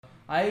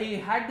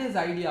I had this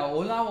idea,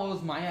 Ola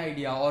was my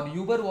idea, or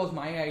Uber was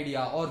my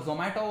idea, or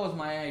Zomato was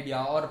my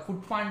idea, or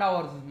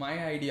Foodpanda was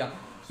my idea,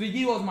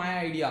 Swiggy was my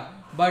idea.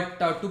 But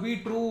to be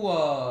true,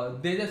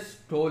 they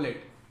just stole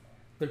it.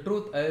 The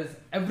truth is,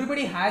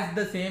 everybody has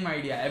the same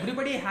idea,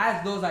 everybody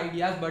has those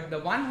ideas, but the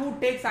one who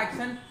takes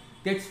action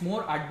gets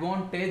more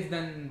advantage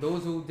than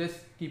those who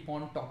just keep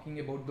on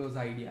talking about those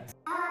ideas.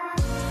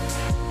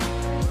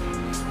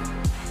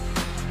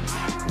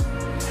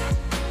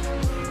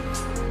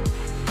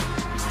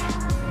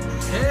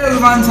 Hey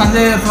everyone,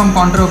 Sanjay here from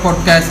Contro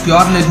Podcast.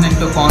 You're listening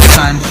to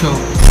Constant Show.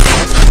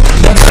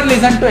 Never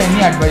listen to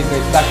any advice,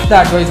 guys. That's the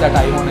advice that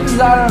I want. These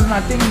are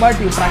nothing but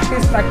you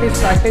practice,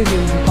 you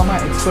will become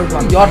an expert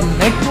one. Your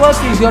network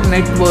is your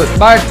net worth.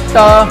 But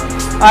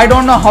I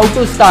don't know how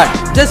to start.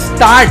 Just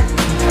start.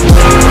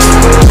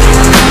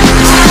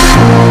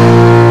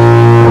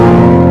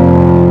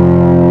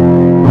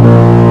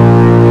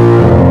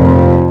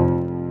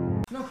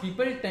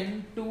 People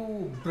tend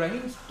to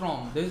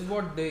brainstorm. This is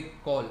what they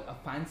call a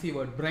fancy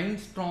word,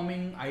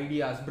 brainstorming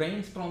ideas,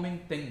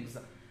 brainstorming things.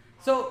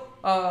 So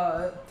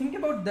think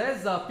about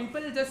this.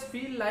 People just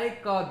feel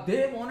like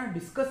they want to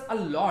discuss a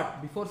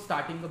lot before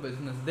starting a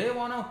business. They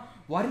want to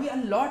worry a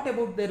lot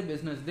about their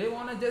business. They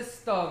want to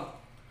just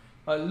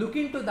look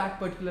into that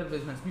particular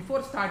business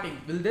before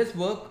starting. Will this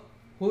work?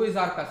 Who is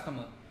our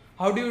customer?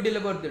 How do you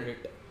deliver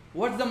it?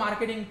 What's the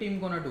marketing team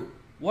gonna do?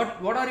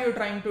 What are you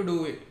trying to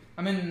do it?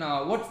 I mean,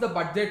 what's the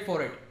budget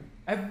for it?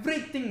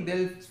 Everything,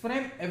 they'll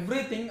frame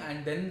everything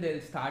and then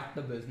they'll start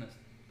the business.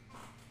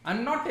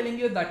 I'm not telling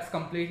you that's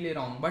completely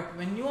wrong, but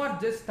when you are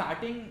just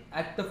starting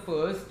at the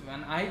first,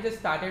 when I just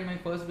started my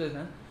first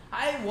business,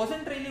 I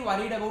wasn't really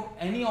worried about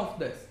any of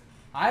this.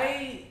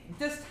 I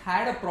just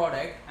had a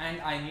product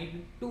and I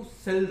needed to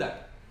sell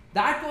that.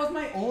 That was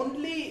my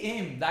only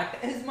aim. That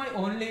is my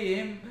only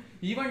aim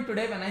even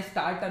today when I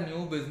start a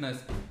new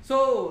business.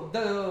 So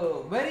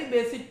the very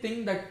basic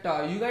thing that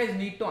you guys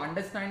need to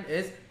understand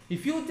is,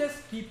 if you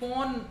just keep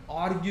on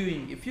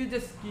arguing, if you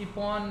just keep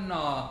on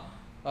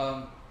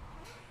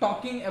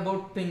talking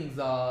about things,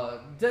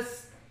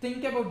 just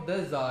think about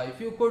this.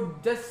 If you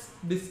could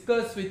just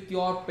discuss with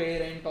your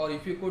parent, or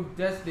if you could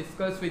just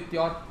discuss with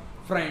your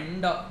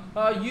friend,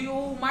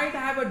 you might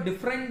have a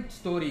different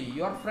story.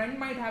 Your friend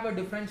might have a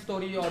different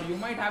story, or you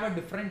might have a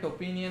different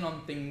opinion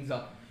on things.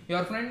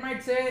 Your friend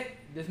might say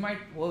this might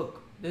work,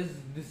 this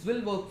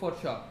will work for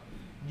sure.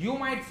 You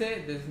might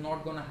say this is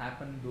not gonna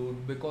happen,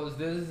 dude, because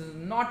this is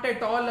not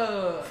at all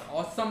a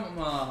awesome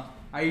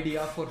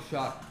idea for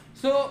sure.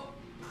 So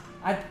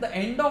at the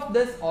end of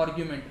this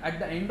argument, at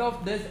the end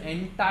of this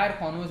entire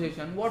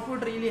conversation, what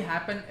would really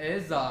happen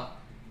is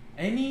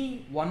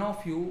any one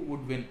of you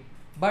would win.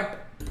 But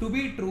to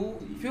be true,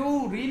 if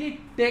you really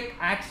take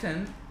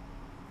action,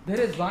 there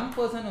is one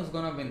person who's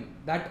gonna win.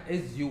 That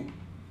is you.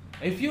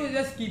 If you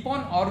just keep on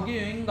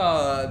arguing,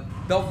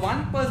 the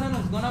one person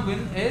who's gonna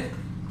win is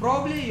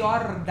probably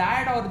your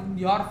dad or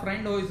your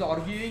friend who is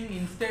arguing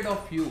instead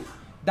of you.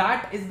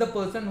 That is the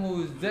person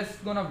who is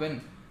just gonna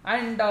win.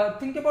 And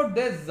think about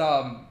this.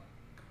 Ola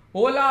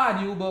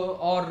or Uber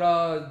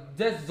or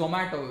just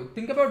Zomato.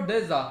 Think about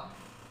this.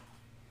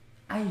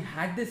 I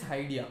had this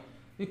idea.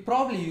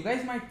 Probably you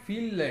guys might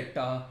feel it.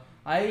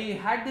 I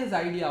had this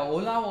idea,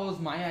 Ola was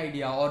my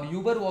idea, or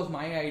Uber was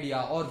my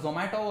idea, or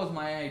Zomato was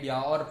my idea,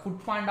 or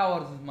Foodpanda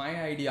was my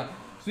idea,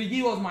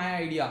 Swiggy was my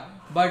idea.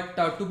 But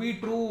to be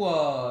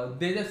true,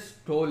 they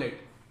just stole it.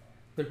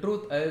 The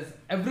truth is,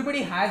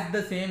 everybody has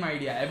the same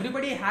idea,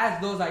 everybody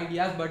has those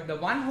ideas, but the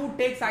one who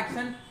takes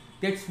action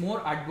gets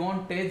more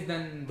advantage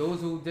than those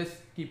who just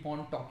keep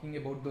on talking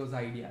about those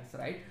ideas,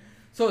 right?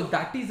 So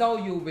that is how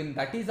you win,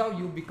 that is how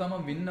you become a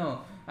winner.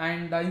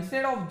 And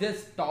instead of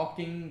just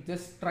talking,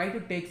 just try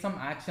to take some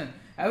action.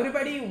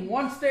 Everybody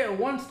wants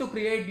to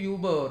create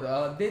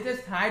Uber. They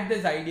just had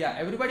this idea.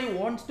 Everybody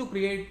wants to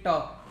create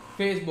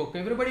Facebook.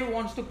 Everybody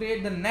wants to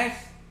create the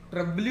next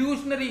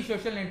revolutionary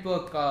social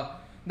network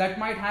that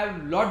might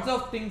have lots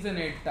of things in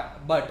it.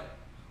 But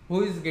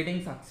who is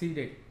getting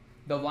succeeded?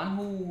 The one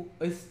who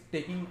is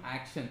taking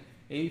action.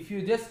 If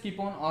you just keep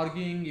on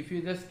arguing, if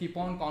you just keep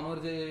on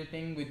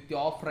conversating with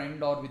your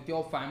friend or with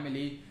your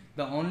family,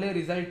 the only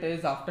result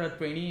is after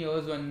 20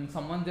 years when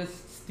someone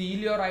just steal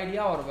your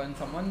idea, or when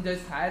someone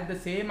just had the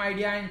same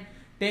idea and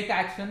take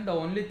action, the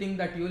only thing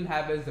that you will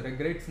have is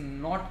regrets,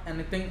 not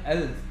anything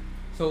else.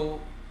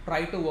 So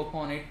try to work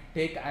on it,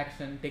 take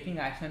action. Taking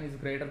action is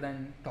greater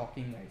than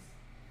talking, guys.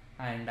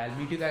 And I'll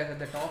meet you guys at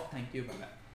the top. Thank you. Bye bye.